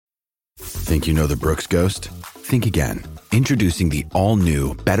Think you know the Brooks Ghost? Think again. Introducing the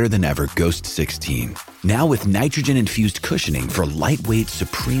all-new, better-than-ever Ghost 16. Now with nitrogen-infused cushioning for lightweight,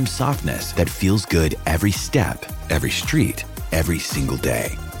 supreme softness that feels good every step, every street, every single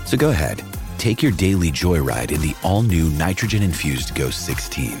day. So go ahead, take your daily joyride in the all-new nitrogen-infused Ghost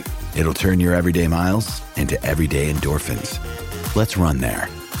 16. It'll turn your everyday miles into everyday endorphins. Let's run there.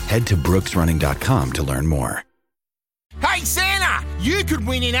 Head to brooksrunning.com to learn more. Hey Santa, you could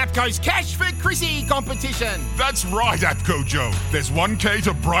win in APCO's Cash for Chrissy competition. That's right, APCO Joe. There's 1K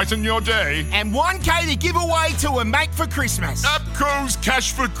to brighten your day. And 1K to give away to a mate for Christmas. APCO's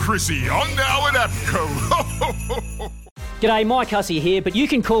Cash for Chrissy on now at APCO. G'day, Mike Hussey here, but you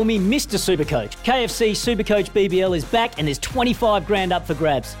can call me Mr. Supercoach. KFC Supercoach BBL is back and there's 25 grand up for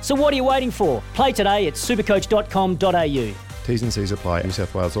grabs. So what are you waiting for? Play today at supercoach.com.au. T's and C's apply. New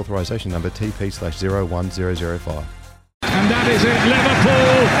South Wales authorisation number TP/01005. And that is it.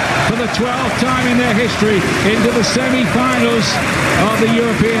 Liverpool, for the 12th time in their history, into the semi-finals of the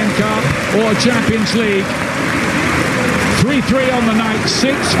European Cup or Champions League. 3-3 on the night,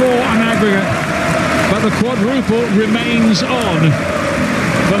 6-4 on aggregate. But the quadruple remains on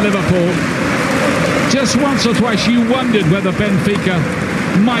for Liverpool. Just once or twice you wondered whether Benfica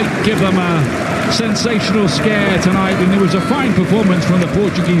might give them a sensational scare tonight, and it was a fine performance from the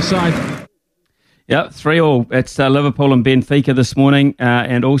Portuguese side. Yeah, 3-3. It's Liverpool and Benfica this morning,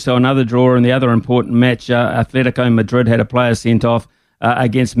 and also another draw in the other important match. Atletico Madrid had a player sent off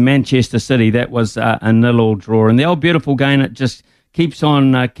against Manchester City. That was a 0-0 draw. And the old beautiful game, it just keeps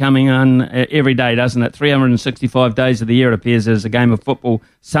on coming on every day, doesn't it? 365 days of the year, it appears, as a game of football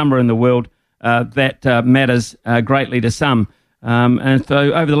somewhere in the world. That matters greatly to some. And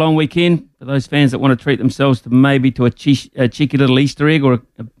so over the long weekend, for those fans that want to treat themselves to maybe to a cheeky little Easter egg, or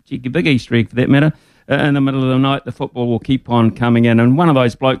a cheeky big Easter egg for that matter, in the middle of the night, the football will keep on coming in. And one of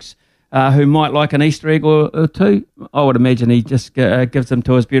those blokes who might like an Easter egg or two, I would imagine he just gives them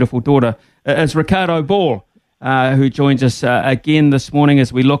to his beautiful daughter, is Ricardo Ball, who joins us again this morning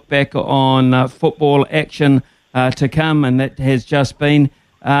as we look back on football action to come, and that has just been.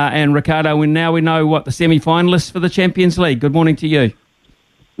 And Ricardo, now we know what the semi-finalists for the Champions League. Good morning to you.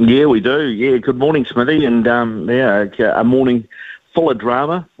 Yeah, we do. Yeah, good morning, Smithy. And a morning full of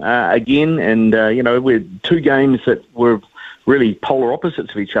drama again. And we're two games that were really polar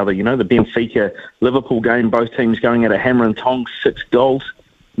opposites of each other. You know, the Benfica-Liverpool game, both teams going at a hammer and tongs, 6 goals,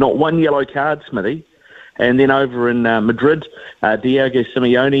 not one yellow card, Smithy. And then over in Madrid, Diego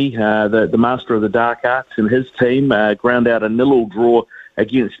Simeone, the master of the dark arts, and his team ground out a 0-0 draw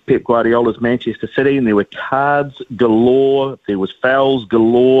against Pep Guardiola's Manchester City, and there were cards galore, there was fouls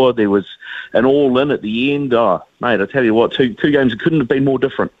galore, there was an all-in at the end. Oh, mate, I tell you what, two games couldn't have been more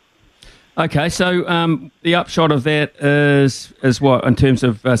different. Okay, so the upshot of that is what, in terms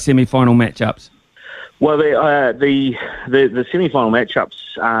of semi-final matchups? Well, the semi-final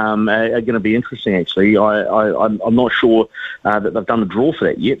matchups are going to be interesting. Actually, I'm not sure that they've done a draw for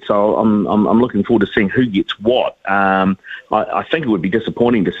that yet, so I'm looking forward to seeing who gets what. I think it would be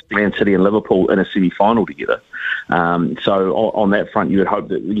disappointing to see Man City and Liverpool in a semi-final together. So on that front, you would hope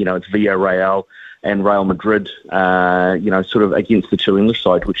that it's Villarreal and Real Madrid, sort of against the two English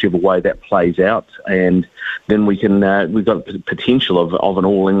sides, whichever way that plays out, and then we've got the potential of an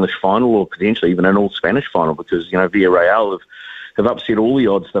all-English final, or potentially even an all-Spanish final, because Villarreal have upset all the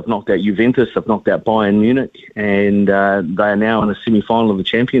odds. They've knocked out Juventus, they've knocked out Bayern Munich, and they are now in the semi-final of the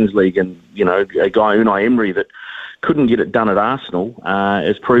Champions League. And a guy Unai Emery that couldn't get it done at Arsenal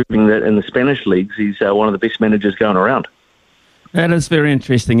is proving that in the Spanish leagues he's one of the best managers going around. That is very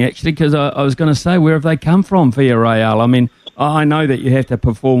interesting, actually, because I was going to say, where have they come from, Villarreal? I mean, I know that you have to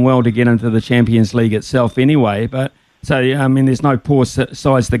perform well to get into the Champions League itself anyway, but so, I mean, there's no poor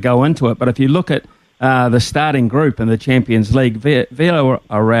sides that go into it. But if you look at the starting group in the Champions League, Villarreal,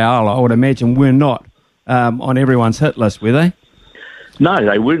 I would imagine, were not on everyone's hit list, were they? No,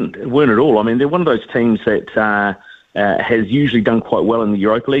 they weren't at all. I mean, they're one of those teams that has usually done quite well in the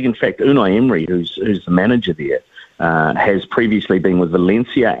Europa League. In fact, Unai Emery, who's the manager there, has previously been with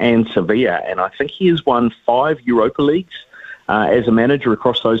Valencia and Sevilla, and I think he has won 5 Europa Leagues as a manager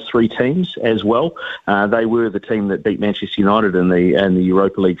across those 3 teams as well. They were the team that beat Manchester United in the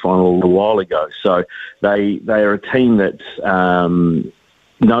Europa League final a while ago. So they are a team that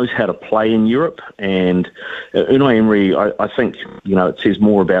knows how to play in Europe, and Unai Emery, I think, it says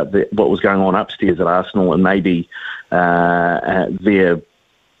more about what was going on upstairs at Arsenal, and maybe their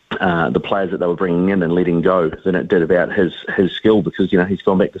the players that they were bringing in and letting go than it did about his skill, because he's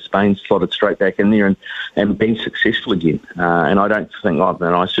gone back to Spain, slotted straight back in there and been successful again. And I don't think,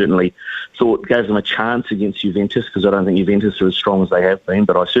 I certainly thought gave them a chance against Juventus, because I don't think Juventus are as strong as they have been,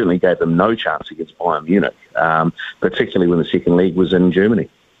 but I certainly gave them no chance against Bayern Munich, particularly when the second leg was in Germany.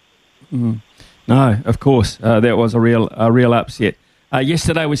 No, of course, that was a real upset.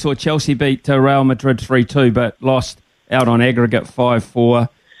 Yesterday we saw Chelsea beat Real Madrid 3-2, but lost out on aggregate 5-4.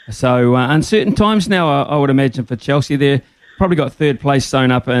 So uncertain times now, I would imagine, for Chelsea. They've probably got third place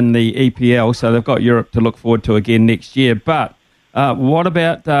sewn up in the EPL, so they've got Europe to look forward to again next year. But what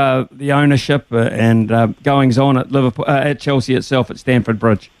about the ownership and goings-on at Liverpool, at Chelsea itself at Stamford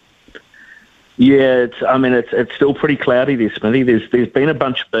Bridge? Yeah, it's still pretty cloudy there, Smithy. There's been a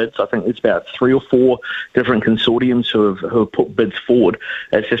bunch of bids. I think there's about 3 or 4 different consortiums who have put bids forward.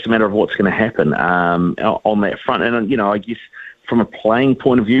 It's just a matter of what's going to happen on that front. And I guess from a playing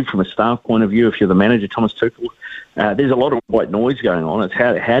point of view, from a staff point of view, if you're the manager, Thomas Tuchel, there's a lot of white noise going on. It's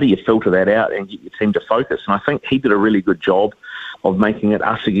how do you filter that out and get your team to focus? And I think he did a really good job of making it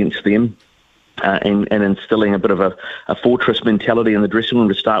us against them. And instilling a bit of a fortress mentality in the dressing room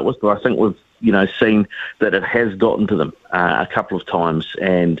to start with. But I think we've seen that it has gotten to them a couple of times,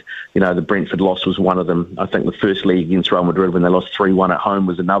 and the Brentford loss was one of them. I think the first leg against Real Madrid, when they lost 3-1 at home,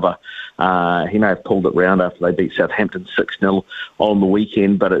 was another. He may have pulled it round after they beat Southampton 6-0 on the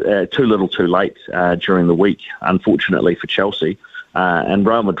weekend, but too little too late during the week, unfortunately for Chelsea. And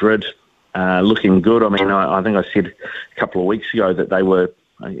Real Madrid looking good. I think I said a couple of weeks ago that they were,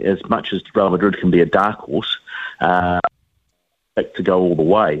 as much as Real Madrid can be a dark horse, to go all the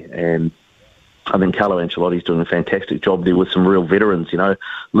way. And I think Carlo Ancelotti's doing a fantastic job there with some real veterans.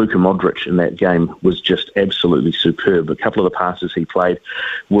 Luka Modric in that game was just absolutely superb. A couple of the passes he played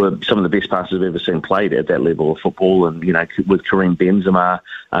were some of the best passes I've ever seen played at that level of football. And, with Karim Benzema,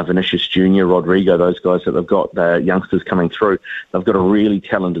 Vinicius Jr., Rodrigo, those guys that they've got, youngsters coming through, they've got a really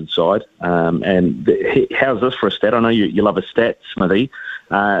talented side. How's this for a stat? I know you love a stat, Smithy.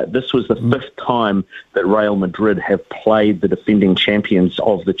 This was the 5th time that Real Madrid have played the defending champions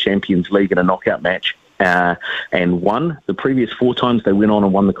of the Champions League in a knockout match and won. The previous 4 times they went on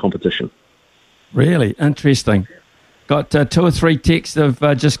and won the competition. Really? Interesting. Got 2 or 3 texts have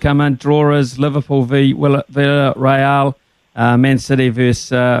just come in. Drawers, Liverpool v Villarreal, Man City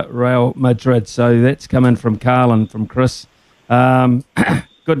versus Real Madrid. So that's coming from Carl and from Chris.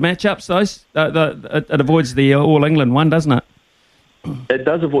 Good matchups, those. It avoids the All England one, doesn't it? It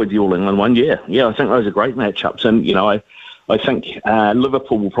does avoid the All England one, yeah. I think those are great matchups, and I think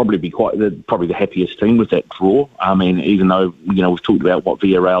Liverpool will probably be probably the happiest team with that draw. Even though we've talked about what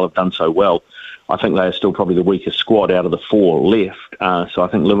Villarreal have done so well, I think they are still probably the weakest squad out of the 4 left. So I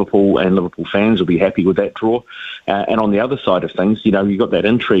think Liverpool and Liverpool fans will be happy with that draw. And on the other side of things, you've got that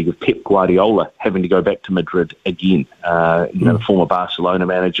intrigue of Pep Guardiola having to go back to Madrid again. The former Barcelona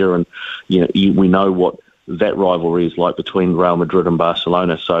manager, and we know what that rivalry is like between Real Madrid and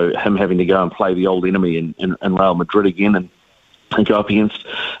Barcelona. So him having to go and play the old enemy in Real Madrid again and go up against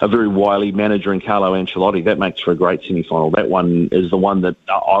a very wily manager in Carlo Ancelotti, that makes for a great semi-final. That one is the one that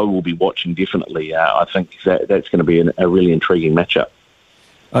I will be watching definitely. I think that's going to be a really intriguing matchup.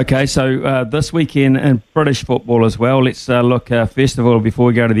 Okay, so this weekend in British football as well, let's look, first of all, before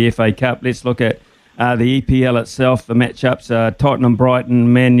we go to the FA Cup, let's look at the EPL itself, the matchups, Tottenham,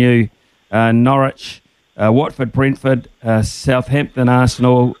 Brighton, Man U, Norwich, Watford, Brentford, Southampton,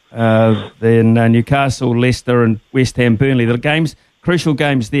 Arsenal, then Newcastle, Leicester and West Ham, Burnley. The games, crucial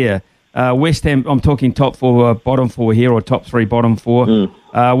games there. West Ham, I'm talking top 4, bottom 4 here, or top 3, bottom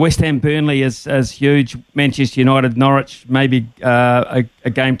 4. West Ham, Burnley is huge. Manchester United, Norwich, maybe a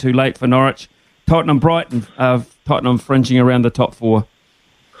game too late for Norwich. Tottenham, Brighton, Tottenham fringing around the top 4.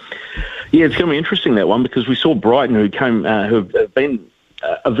 Yeah, it's going to be interesting, that one, because we saw Brighton, who have been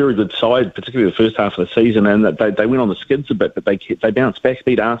a very good side, particularly the first half of the season, and they went on the skids a bit, but they bounced back,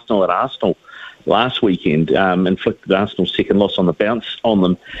 beat Arsenal at Arsenal last weekend, inflicted Arsenal's second loss on the bounce on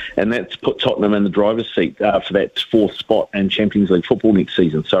them, and that's put Tottenham in the driver's seat for that 4th spot in Champions League football next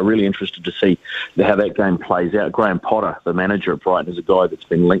season. So really interested to see how that game plays out. Graham Potter, the manager at Brighton, is a guy that's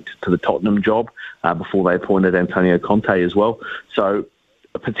been linked to the Tottenham job before they appointed Antonio Conte as well. So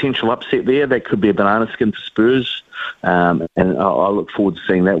a potential upset there. That could be a banana skin for Spurs, and I look forward to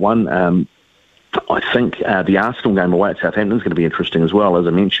seeing that one. I think the Arsenal game away at Southampton is going to be interesting as well. As I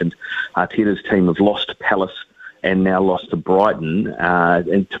mentioned, Arteta's team have lost Palace and now lost to Brighton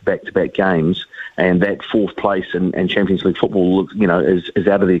into back-to-back games, and that fourth place in Champions League football, is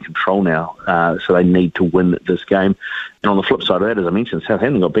out of their control now. So they need to win this game. And on the flip side of that, as I mentioned,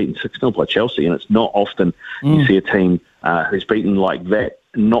 Southampton got beaten 6-0 by Chelsea, and it's not often you see a team who's beaten like that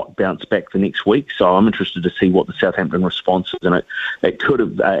not bounce back the next week. So I'm interested to see what the Southampton response is, and it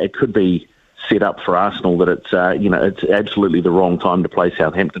could be set up for Arsenal that it's absolutely the wrong time to play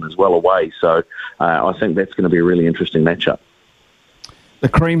Southampton as well away. So I think that's going to be a really interesting matchup. The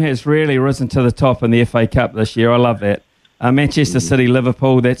cream has really risen to the top in the FA Cup this year. I love that. Manchester City,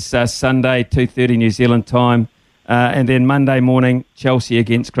 Liverpool, that's Sunday, 2:30 New Zealand time. And then Monday morning, Chelsea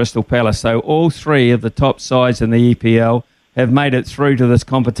against Crystal Palace. So all three of the top sides in the EPL have made it through to this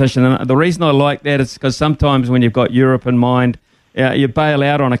competition. And the reason I like that is because sometimes when you've got Europe in mind, you bail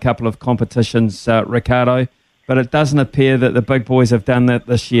out on a couple of competitions, Ricardo, but it doesn't appear that the big boys have done that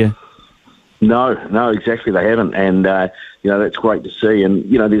this year. No, exactly, they haven't, and that's great to see.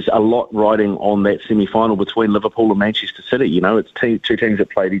 And there's a lot riding on that semi-final between Liverpool and Manchester City. It's two teams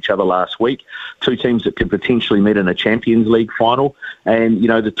that played each other last week, two teams that could potentially meet in a Champions League final. And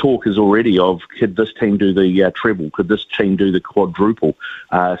the talk is already of, could this team do the treble? Could this team do the quadruple?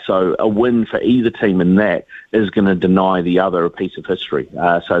 So a win for either team in that is going to deny the other a piece of history.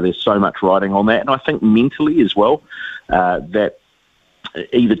 So there's so much riding on that, and I think mentally as well that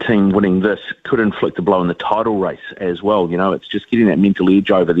either team winning this could inflict a blow in the title race as well. It's just getting that mental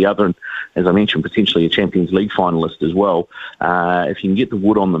edge over the other, and as I mentioned, potentially a Champions League finalist as well. If you can get the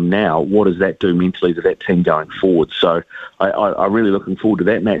wood on them now, what does that do mentally to that team going forward? So I'm really looking forward to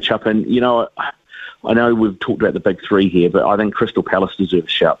that matchup. And, I know we've talked about the big three here, but I think Crystal Palace deserve a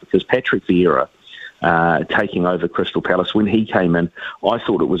shout, because Patrick Vieira taking over Crystal Palace, when he came in, I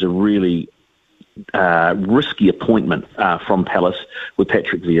thought it was a really risky appointment from Palace with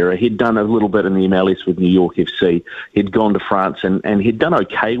Patrick Vieira. He'd done a little bit in the MLS with New York FC. He'd gone to France and he'd done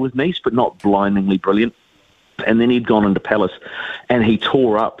okay with Nice, but not blindingly brilliant. And then he'd gone into Palace and he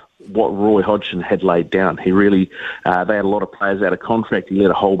tore up what Roy Hodgson had laid down. He really, they had a lot of players out of contract. He let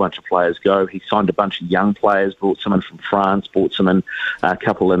a whole bunch of players go. He signed a bunch of young players, brought some in from France, brought some in, a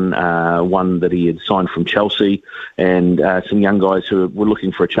couple in, one that he had signed from Chelsea, and some young guys who were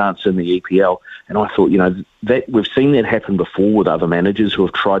looking for a chance in the EPL. And I thought, that we've seen that happen before with other managers who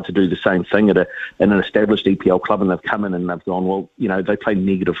have tried to do the same thing at an established EPL club, and they've come in and they've gone, well, they play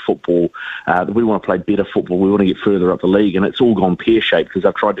negative football. We want to play better football. We want to get further up the league, and it's all gone pear-shaped because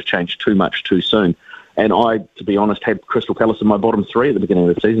they've tried to change too much too soon. And I, to be honest, had Crystal Palace in my bottom three at the beginning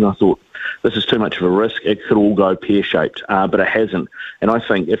of the season. I thought, this is too much of a risk. It could all go pear-shaped, but it hasn't. And I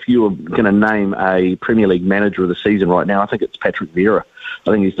think if you were going to name a Premier League manager of the season right now, I think it's Patrick Vieira.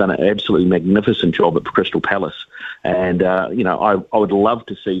 I think he's done an absolutely magnificent job at Crystal Palace. And, I would love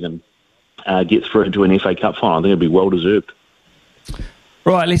to see them get through into an FA Cup final. I think it'd be well-deserved.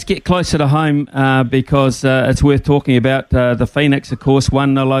 Right, let's get closer to home because it's worth talking about. The Phoenix, of course,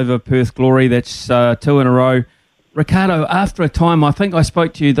 1-0 over Perth Glory. That's 2 in a row. Ricardo, after a time, I think I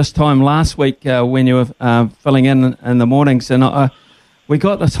spoke to you this time last week when you were filling in the mornings, and we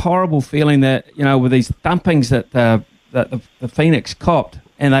got this horrible feeling that, with these thumpings that the Phoenix copped,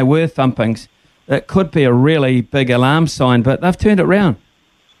 and they were thumpings, that could be a really big alarm sign, but they've turned it round.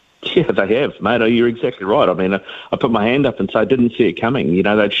 Yeah, they have, mate. You're exactly right. I mean, I put my hand up and say I didn't see it coming.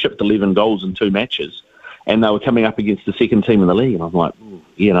 They'd shipped 11 goals in 2 matches, and they were coming up against the second team in the league. And I'm like,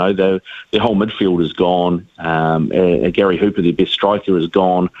 their whole midfield is gone. Gary Hooper, their best striker, is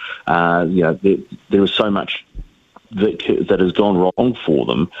gone. There was so much that has gone wrong for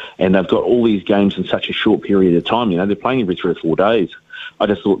them, and they've got all these games in such a short period of time. They're playing every 3 or 4 days. I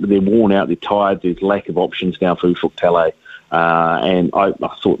just thought they're worn out, they're tired, there's lack of options now for Ufuk Talay. And I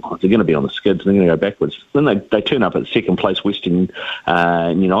thought, they're going to be on the skids, they're going to go backwards. Then they turn up at second place Western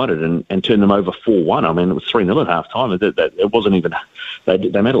United and turn them over 4-1. I mean, it was 3-0 at half time. It wasn't even, they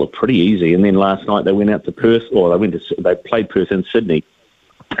made it look pretty easy. And then last night they went out to Perth, they played Perth in Sydney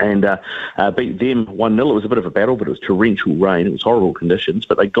and beat them 1-0. It was a bit of a battle, but it was torrential rain. It was horrible conditions,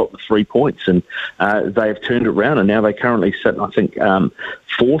 but they got the 3 points, and they have turned it around, and now they currently sit, I think,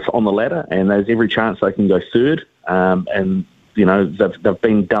 4th on the ladder, and there's every chance they can go 3rd. And they've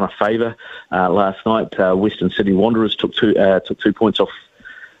been done a favour. Last night, Western Sydney Wanderers took 2 points off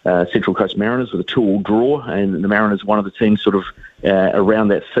Central Coast Mariners with a 2-2 draw, and the Mariners are one of the teams sort of around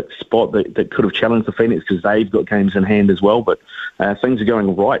that 6th spot that could have challenged the Phoenix because they've got games in hand as well. But things are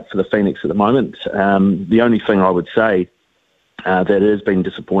going right for the Phoenix at the moment. The only thing I would say that has been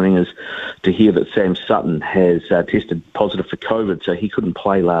disappointing is to hear that Sam Sutton has tested positive for COVID, so he couldn't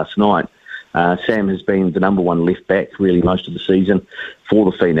play last night. Sam has been the number one left back really most of the season for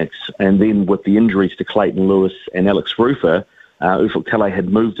the Phoenix. And then with the injuries to Clayton Lewis and Alex Rufer, Ufuk Talay had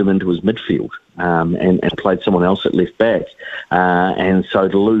moved him into his midfield and played someone else at left back. And so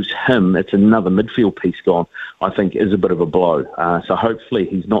to lose him, it's another midfield piece gone, I think is a bit of a blow. So hopefully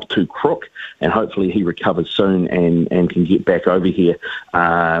he's not too crook, and hopefully he recovers soon and can get back over here.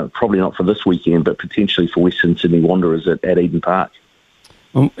 Probably not for this weekend, but potentially for Western Sydney Wanderers at Eden Park.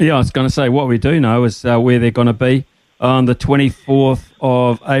 Yeah, I was going to say, what we do know is where they're going to be on the 24th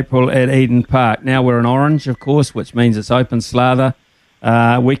of April at Eden Park. Now we're in orange, of course, which means it's open slather.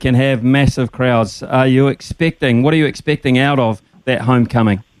 We can have massive crowds. What are you expecting out of that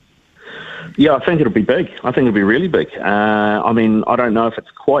homecoming? Yeah, I think it'll be big. I think it'll be really big. I mean, I don't know if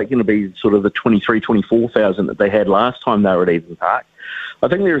it's quite going to be sort of the 24,000 that they had last time they were at Eden Park. I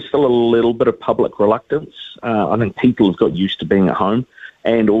think there's still a little bit of public reluctance. I think people have got used to being at home.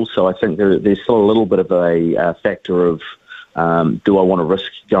 And also, I think there's still a little bit of a factor of, do I want to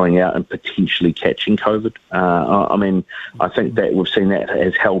risk going out and potentially catching COVID? I mean, I think that we've seen that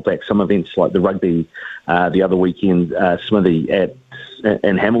has held back some events like the rugby the other weekend, Smithy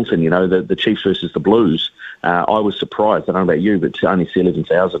in Hamilton, the Chiefs versus the Blues. I was surprised, I don't know about you, but to only see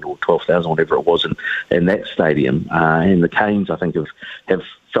 11,000 or 12,000, whatever it was, in that stadium. And the Canes, I think, have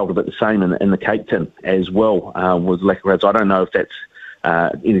felt a bit the same in the Cape Tin as well with lack of crowds. I don't know if that's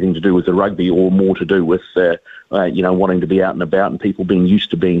anything to do with the rugby or more to do with, wanting to be out and about and people being used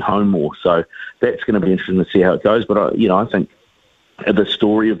to being home more. So that's going to be interesting to see how it goes. But, I think the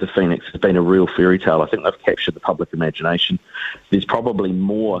story of the Phoenix has been a real fairy tale. I think they've captured the public imagination. There's probably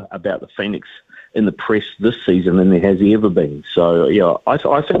more about the Phoenix in the press this season than there has ever been. So,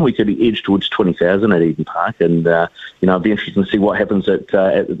 I think we could edge towards 20,000 at Eden Park. And, it'd be interesting to see what happens at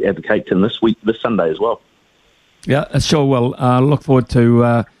the Cape Tin this Sunday as well. Yeah, sure will. Look forward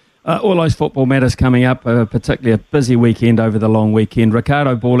to all those football matters coming up, particularly a busy weekend over the long weekend.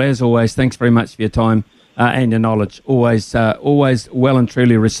 Ricardo Ball, as always, thanks very much for your time and your knowledge. Always well and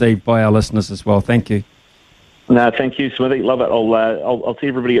truly received by our listeners as well. Thank you. No, thank you, Smithy. Love it. I'll see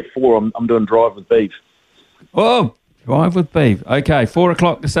everybody at 4. I'm doing Drive with Beeve. Oh, Drive with Beeve. Okay, 4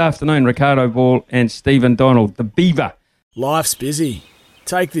 o'clock this afternoon, Ricardo Ball and Stephen Donald, the Beaver. Life's busy.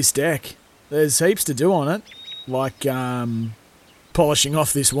 Take this deck. There's heaps to do on it. Like, polishing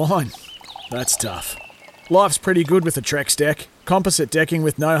off this wine. That's tough. Life's pretty good with a Trex deck. Composite decking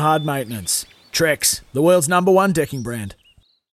with no hard maintenance. Trex, the world's #1 decking brand.